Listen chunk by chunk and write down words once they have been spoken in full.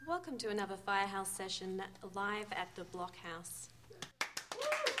Welcome to another Firehouse Session live at the Blockhouse.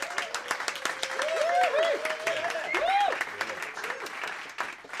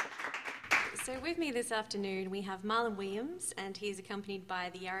 So with me this afternoon we have Marlon Williams, and he's accompanied by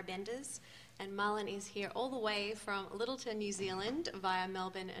the Yarra Benders, and Marlon is here all the way from Lyttleton, New Zealand via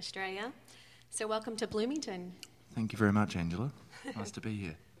Melbourne, Australia. So welcome to Bloomington. Thank you very much, Angela. Nice to be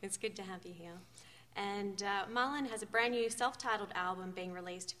here. It's good to have you here. And Marlon has a brand new self-titled album being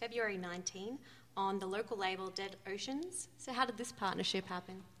released February 19 on the local label Dead Oceans. So how did this partnership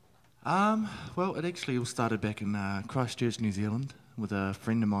happen? Well, it actually all started back in Christchurch, New Zealand, with a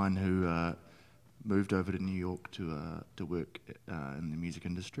friend of mine who moved over to New York to work in the music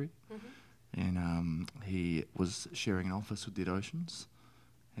industry. Mm-hmm. And he was sharing an office with Dead Oceans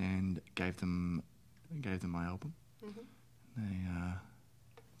and gave them my album. Mm-hmm.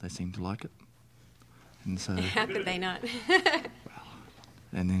 They seemed to like it. And so, how could they not?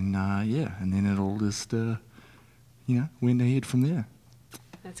 And then it all just, went ahead from there.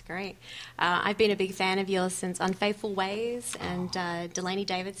 That's great. I've been a big fan of yours since Unfaithful Ways and Delaney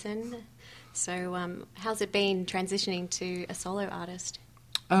Davidson. So how's it been transitioning to a solo artist?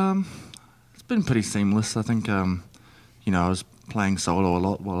 It's been pretty seamless. I think, I was playing solo a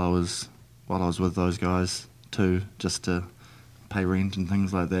lot while I was with those guys too, just to pay rent and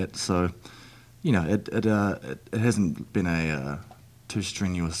things like that. So, it hasn't been a too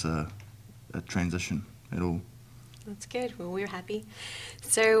strenuous a transition at all. That's good. Well, we're happy.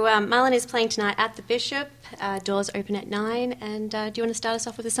 So Marlon is playing tonight at the Bishop. Doors open at 9. And do you want to start us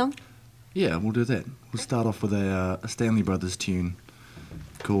off with a song? Yeah, we'll do that. We'll start off with a Stanley Brothers tune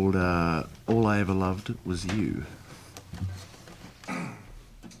called All I Ever Loved Was You.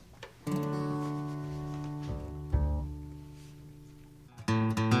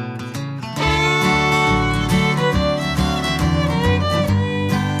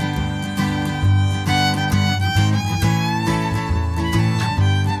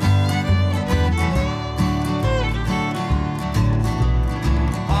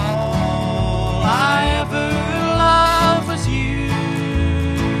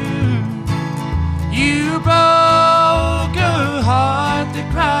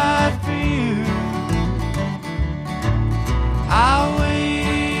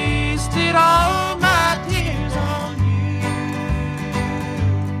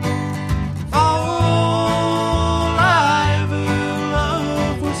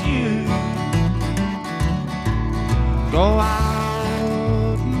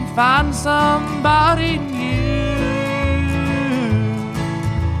 Find somebody new,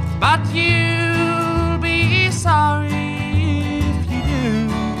 but you'll be sorry if you do.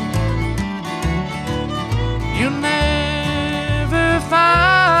 You'll never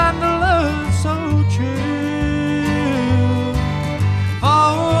find a love so true. For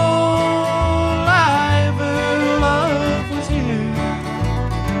all I ever loved was you.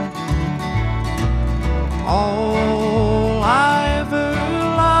 All I ever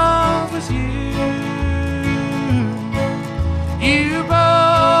you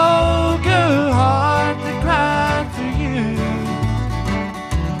broke a heart that cried for you.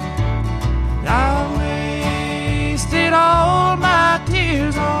 I wasted all my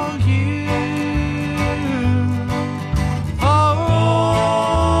tears on you. For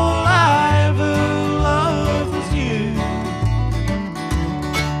all I ever loved was you.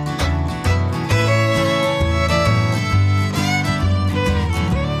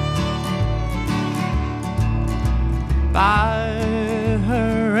 By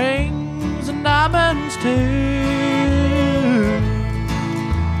her rings and diamonds too,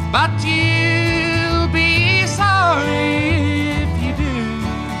 but you'll be sorry if you do.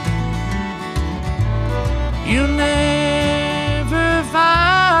 You'll never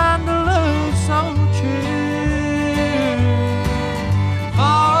find a love so true. For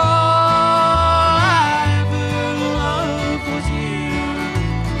all I ever loved was you.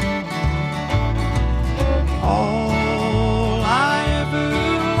 All I ever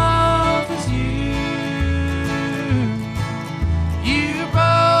loved was you.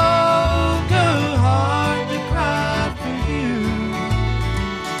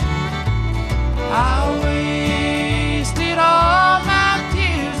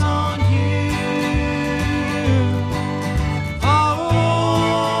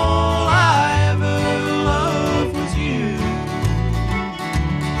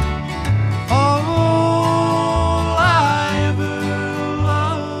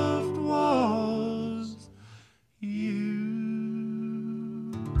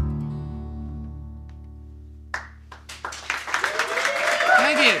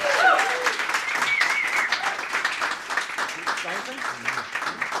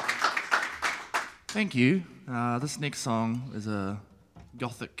 Thank you. This next song is a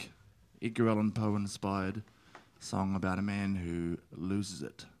gothic Edgar Allan Poe-inspired song about a man who loses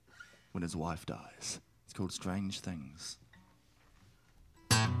it when his wife dies. It's called Strange Things.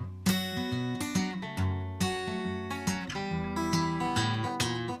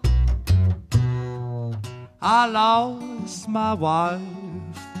 I lost my wife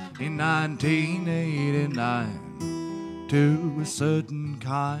in 1989 to a certain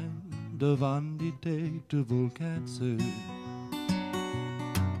kind of undetectable cancer.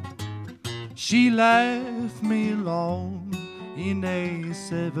 She left me alone in a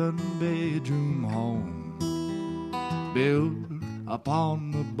 7-bedroom home built upon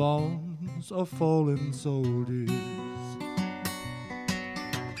the bones of fallen soldiers.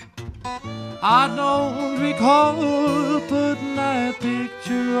 I don't recall putting that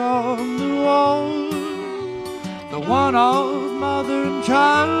picture on the wall, the one of mother and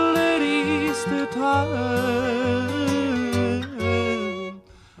child at Easter time.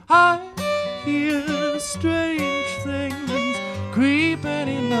 I hear strange things creeping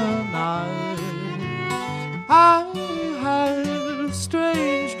in the night. I have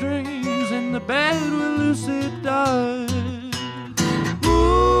strange dreams in the bed where Lucy died.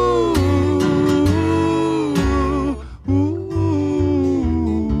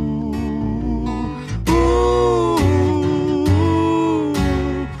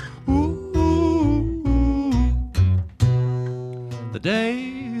 The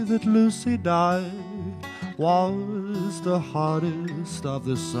day that Lucy died was the hottest of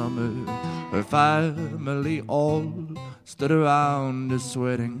the summer. Her family all stood around her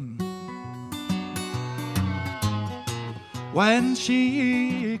sweating. When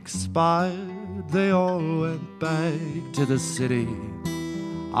she expired, they all went back to the city.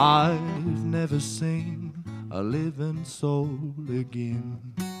 I've never seen a living soul again.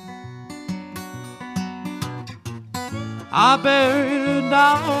 I buried her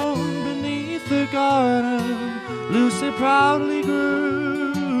down beneath the garden Lucy proudly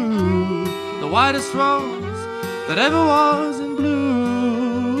grew, the whitest rose that ever was in bloom.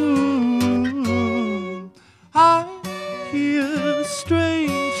 I hear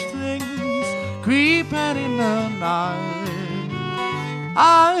strange things creeping in the night.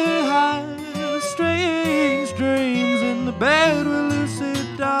 I have strange dreams in the bed where Lucy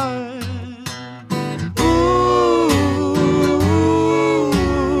died.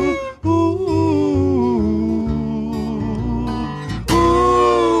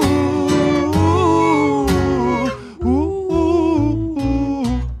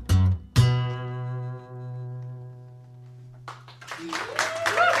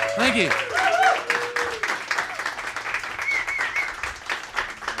 Thank you.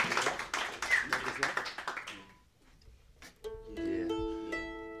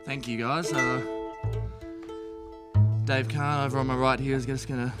 Thank you, guys. Dave Kahn over on my right here is just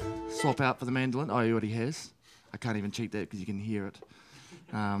going to swap out for the mandolin. Oh, he already has. I can't even cheat that because you can hear it.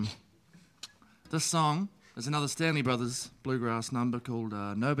 This song is another Stanley Brothers bluegrass number called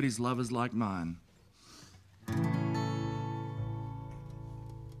Nobody's Love Is Like Mine.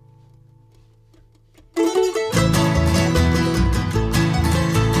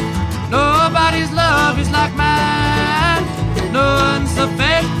 Nobody's love is like mine. No one's so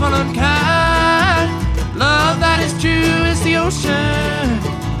faithful and kind. Love that is true as the ocean.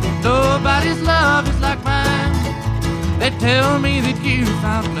 Nobody's love is like mine. They tell me that you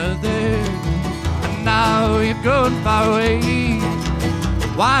found another, and now you're going far away.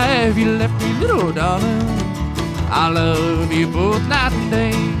 Why have you left me, little darling? I love you both night and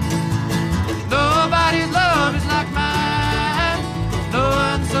day. Nobody's love is like mine. No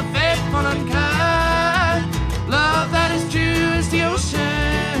one's so faithful and kind. Love that is true as the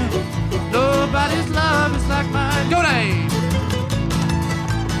ocean. Nobody's love is like mine. Go Dave!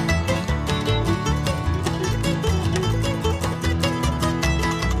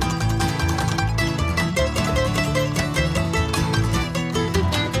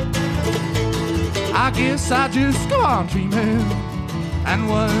 I guess I just go on dreaming and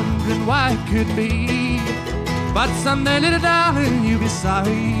wondering why it could be. But someday, little darling, you'll be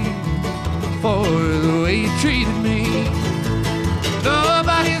sorry for the way you treated me.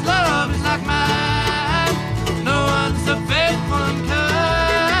 Nobody's love is like mine. No one's so faithful and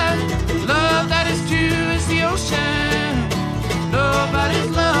kind. Love that is true as the ocean. Nobody's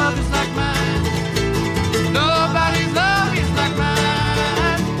love is like mine. Nobody's love is like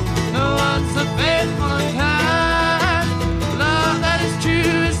mine. No one's so faithful and kind. Love that is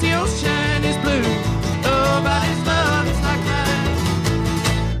true as the ocean is blue. Nobody's love is like mine.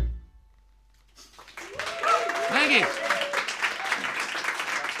 Thank you.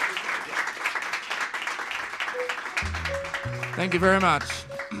 Thank you very much.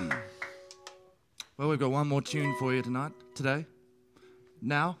 Well, we've got one more tune for you today.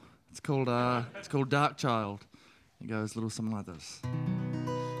 Now, it's called Dark Child. It goes a little something like this.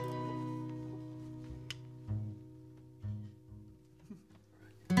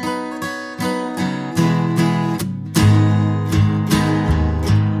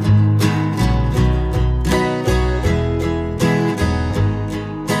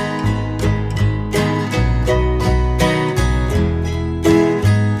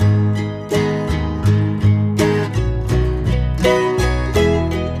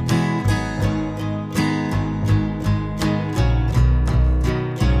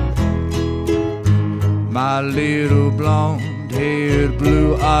 My little blonde-haired,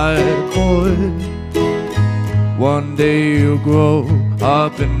 blue-eyed boy, one day you'll grow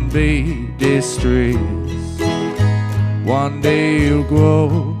up and be distressed. One day you'll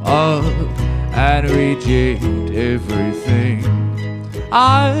grow up and reject everything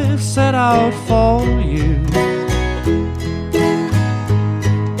I've set out for you.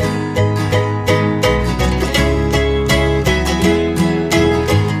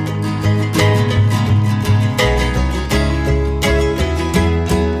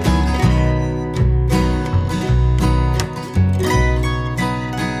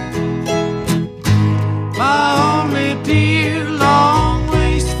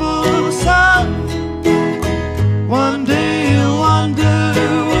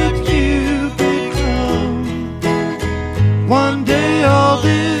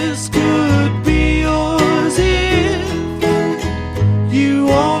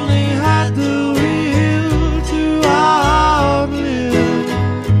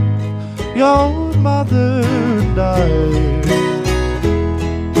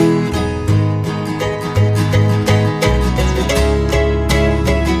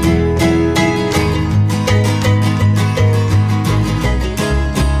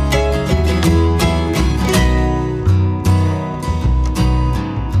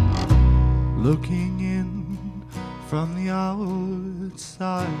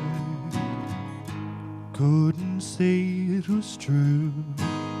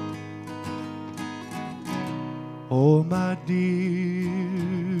 Oh, my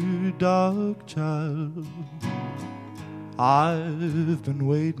dear dark child, I've been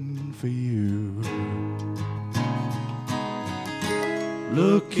waiting for you.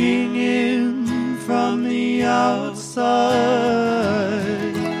 Looking in from the outside,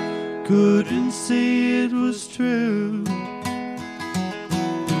 couldn't see it was true.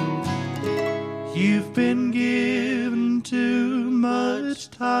 You've been given too much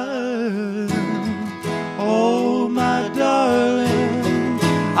time. Oh, my darling,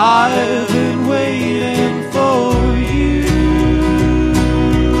 I've been waiting for you.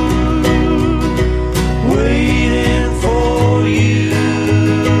 Waiting for you.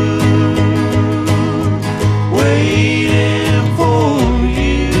 Waiting for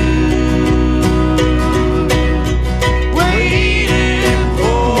you. Waiting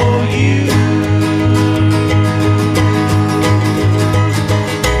for you.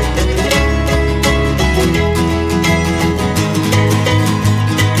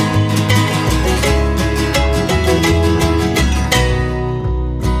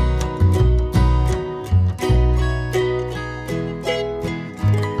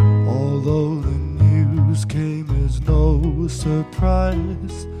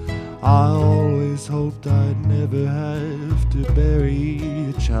 Surprise, I always hoped I'd never have to bury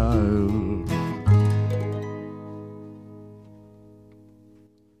a child.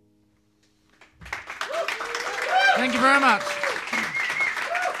 Thank you very much.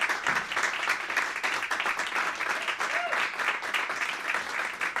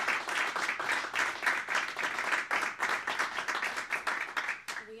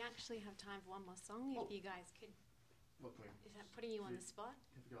 We actually have time for one more song, if you guys could. Is that putting you on the spot?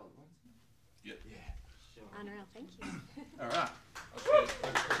 Yeah. Sure. Unreal, thank you. All right.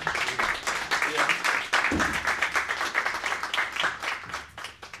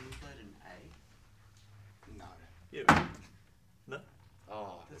 Can you play an A? No. Yeah. No?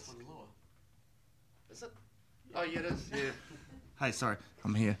 Oh, That's one lower. Is it? Oh, yeah, it is. Yeah. Hey, sorry,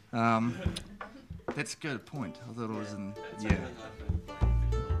 I'm here. That's a good point. I thought it was in. Yeah.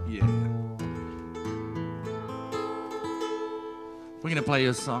 Yeah. We're going to play you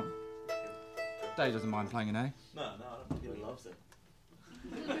a song. Dave doesn't mind playing an A. No, I don't. He loves it.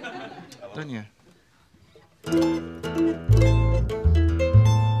 Don't you? We're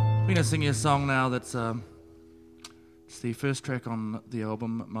going to sing you a song now that's it's the first track on the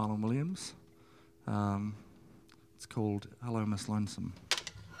album, Marlon Williams. It's called Hello, Miss Lonesome.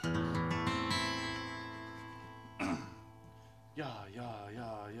 Yeah, yeah,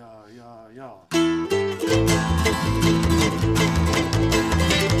 yeah, yeah, yeah, yeah.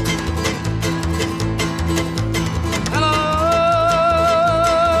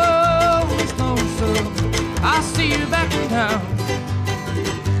 Hello, Miss Lonesome, I see you back in town.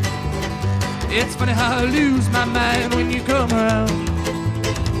 It's funny how I lose my mind when you come around.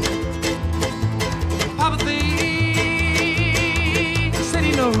 Papa thinks said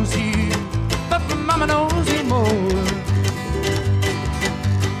he knows you, but my mama knows him more.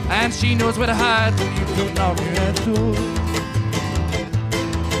 And she knows where to hide when you come knocking at the door.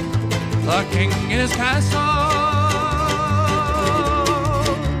 The king in his castle,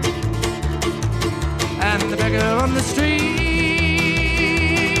 and the beggar on the street.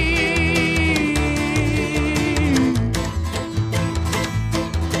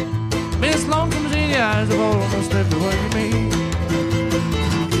 Miss Lonesome's in the eyes of almost everyone you meet.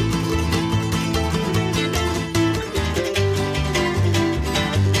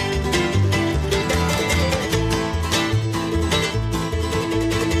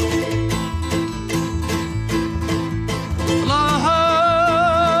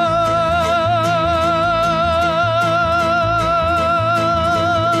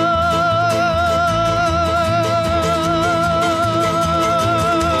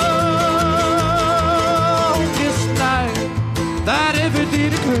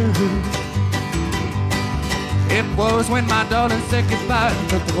 It was when my darling said goodbye and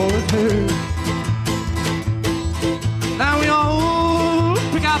took the bullet her. Now we all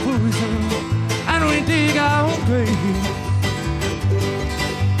pick our poison and we dig our own grave.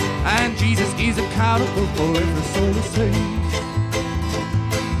 And Jesus is accountable for every soul he saves.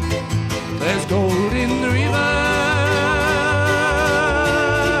 There's gold in the river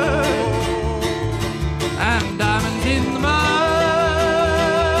and diamonds in the mud.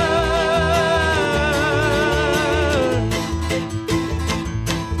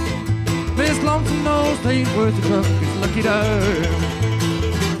 Lonesome knows they ain't worth the truck, it's lucky dime.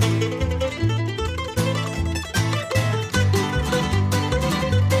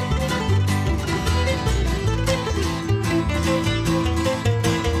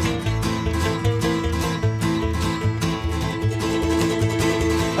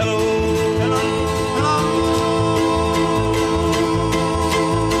 Hello, hello, Hello,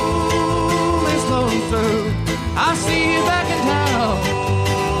 Miss Lonesome, I see you back in town.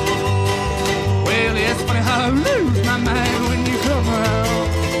 Well, it's funny how I lose my mind when you come around.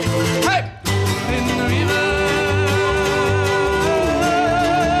 Hey, in the river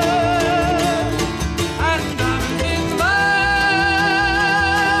and diamonds in the mud.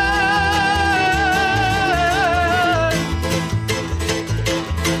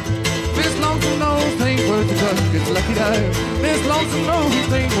 Miss Lonesome knows they ain't worth the truck, it's lucky dime. Miss Lonesome knows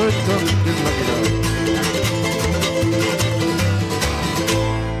they ain't worth the truck, it's lucky dime.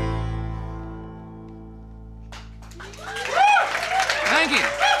 Thank you.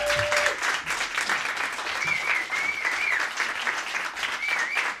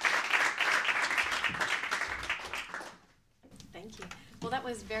 Thank you. Well, that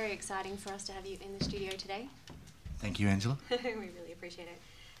was very exciting for us to have you in the studio today. Thank you, Angela. We really appreciate it.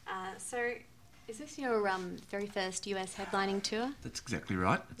 So, is this your very first U.S. headlining tour? That's exactly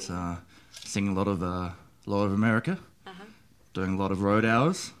right. It's singing a lot of America, doing a lot of road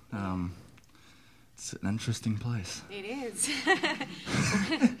hours. It's an interesting place. It is.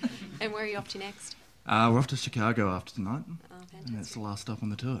 And where are you off to next? We're off to Chicago after tonight, Oh, fantastic. and that's the last stop on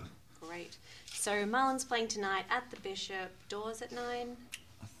the tour. Great. So Marlon's playing tonight at the Bishop. Doors at 9.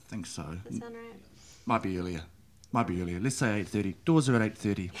 I think so. Does that sound right? Might be earlier. Let's say 8:30. Doors are at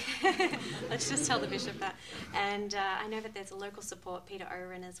 8:30. Let's just tell the Bishop that. And I know that there's a local support, Peter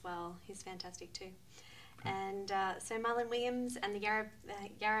Oren, as well. He's fantastic too. And so Marlon Williams and the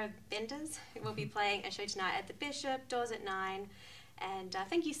Yarra Benders will be playing a show tonight at the Bishop. Doors at 9. And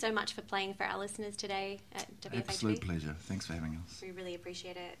thank you so much for playing for our listeners today at WFHB. Absolute pleasure. Thanks for having us. We really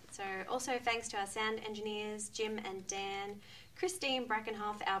appreciate it. So also thanks to our sound engineers, Jim and Dan, Christine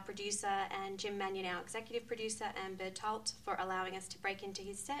Brackenhoff, our producer, and Jim Manion, our executive producer, and Bertolt for allowing us to break into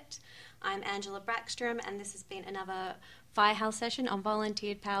his set. I'm Angela Backstrom, and this has been another Firehouse Session on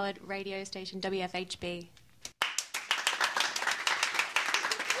volunteer-powered radio station WFHB.